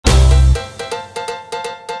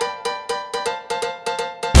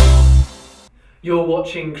You're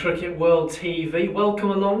watching Cricket World TV. Welcome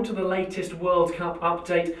along to the latest World Cup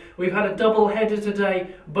update. We've had a double header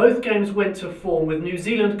today. Both games went to form, with New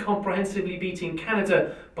Zealand comprehensively beating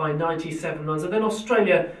Canada by 97 runs and then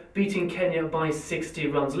Australia beating Kenya by 60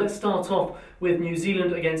 runs. Let's start off with New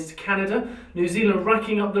Zealand against Canada. New Zealand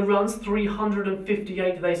racking up the runs,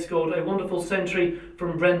 358 they scored. A wonderful century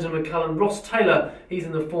from Brendan McCullum. Ross Taylor, he's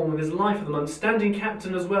in the form of his life at the moment. Standing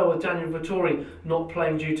captain as well, with Daniel Vettori not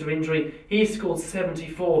playing due to injury. He scored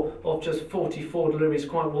 74 of just 44 deliveries.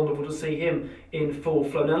 Quite wonderful to see him in full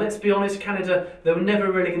flow. Now let's be honest, Canada, they were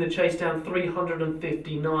never really going to chase down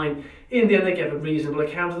 359. In the end, they gave a reasonable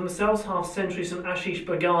account of themselves. Half centuries from Ashish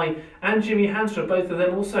Bagai and Jimmy Hanstra, both of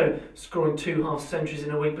them also scoring 2 half centuries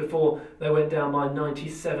in a week before they went down by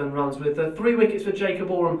 97 runs, with 3 wickets for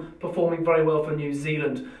Jacob Oram performing very well for New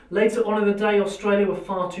Zealand. Later on in the day, Australia were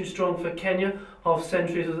far too strong for Kenya. Half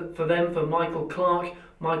centuries for them for Michael Clarke,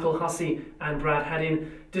 Michael Hussey and Brad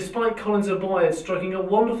Haddin. Despite Collins Oboyed striking a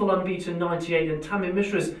wonderful unbeaten 98 and Tamim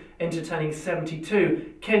Mishra's entertaining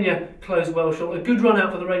 72, Kenya closed well short. A good run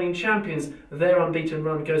out for the reigning champions. Their unbeaten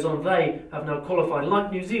run goes on. They have now qualified,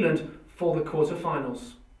 like New Zealand, for the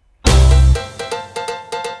quarter-finals.